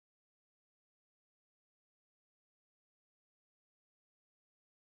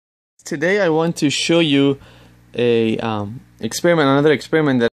Today I want to show you another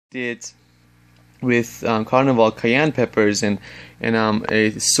experiment that I did with Carnival Cayenne Peppers and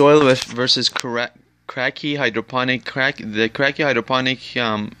a soil versus Kratky hydroponic. The Kratky hydroponic,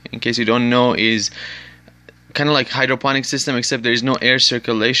 in case you don't know, is kind of like hydroponic system, except there is no air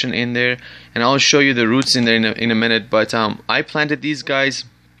circulation in there, and I'll show you the roots in there in a minute. But I planted these guys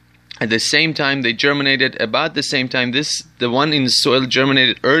at the same time. They germinated about the same time. The one in the soil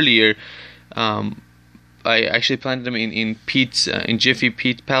germinated earlier. I actually planted them in Jiffy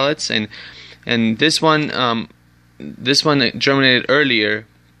Peat Pallets, and this one germinated earlier,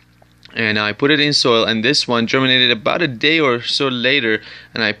 and I put it in soil, and this one germinated about a day or so later,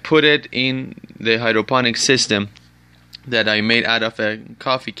 and I put it in the hydroponic system that I made out of a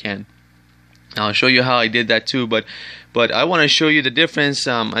coffee can. I'll show you how I did that too, but I want to show you the difference.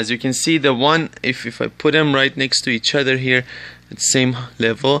 As you can see, the one, if I put them right next to each other here at the same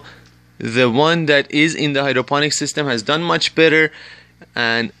level, the one that is in the hydroponic system has done much better,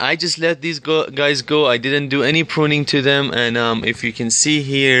 and I just let these guys go. I didn't do any pruning to them, and if you can see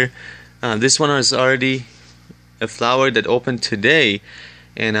here, this one is already a flower that opened today,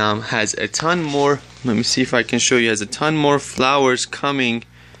 and has a ton more. Let me see if I can show you. Has a ton more flowers coming,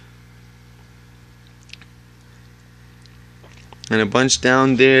 and a bunch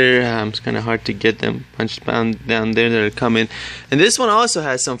down there. It's kind of hard to get them. Bunch down there that are coming, and this one also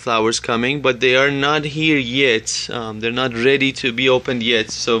has some flowers coming, but they are not here yet. They're not ready to be opened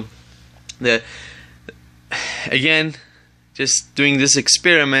yet. So, again, just doing this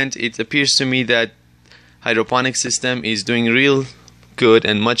experiment, it appears to me that hydroponic system is doing real good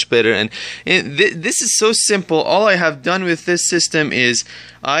and much better. And this is so simple. All I have done with this system is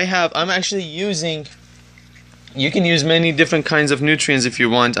I'm actually using. You can use many different kinds of nutrients if you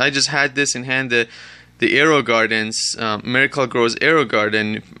want. I just had this in hand, the Aero Gardens, Miracle Grows Aero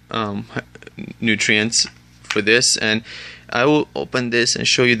Garden nutrients for this, and I will open this and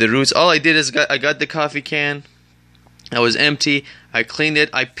show you the roots. All I did is I got the coffee can. I was empty. I cleaned it.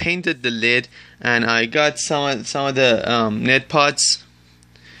 I painted the lid, and I got some of the net pots,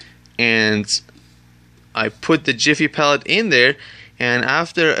 and I put the Jiffy pellet in there. And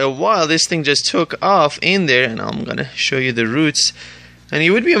after a while, this thing just took off in there, and I'm gonna show you the roots. And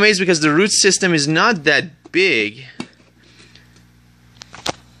you would be amazed because the root system is not that big.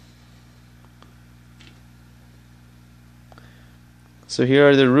 So here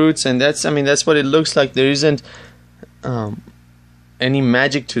are the roots, and that's what it looks like. There isn't any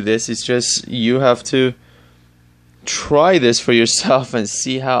magic to this. It's just you have to try this for yourself and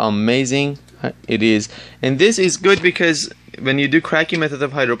see how amazing it is. And this is good because when you do Kratky method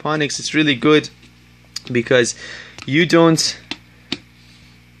of hydroponics, it's really good because you don't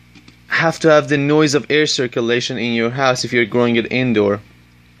have to have the noise of air circulation in your house if you're growing it indoor.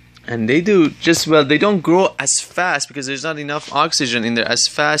 And they do just well. They don't grow as fast because there's not enough oxygen in there as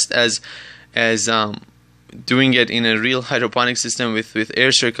fast as doing it in a real hydroponic system with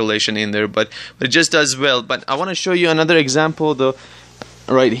air circulation in there, but it just does well. But I want to show you another example though.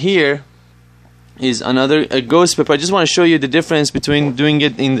 Right here is a ghost pepper. I just want to show you the difference between doing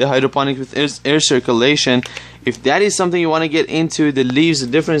it in the hydroponic with air circulation. If that is something you want to get into, the leaves, the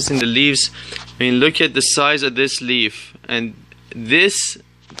difference in the leaves. I mean, look at the size of this leaf, and this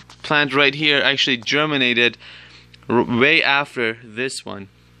plant right here actually germinated way after this one,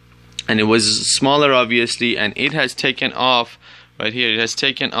 and it was smaller obviously, and it has taken off right here. It has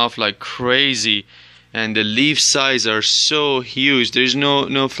taken off like crazy, and the leaf size are so huge. There's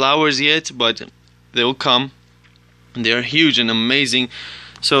no flowers yet, but they will come. They are huge and amazing.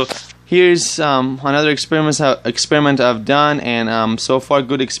 So here's another experiment I've done, and so far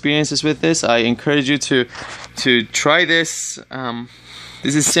good experiences with this. I encourage you to try this.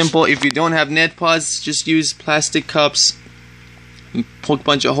 This is simple. If you don't have net pots, just use plastic cups, poke a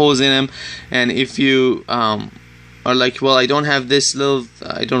bunch of holes in them. And if you are like, well, I don't have this little,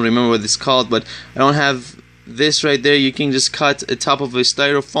 I don't remember what it's called, but I don't have this right there, you can just cut the top of a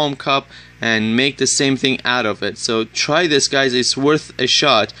styrofoam cup and make the same thing out of it. So try this, guys. It's worth a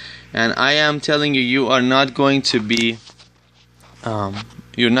shot, and I am telling you, you are not going to be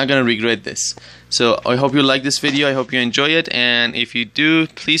you're not going to regret this. So I hope you like this video. I hope you enjoy it, and if you do,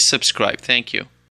 please subscribe. Thank you.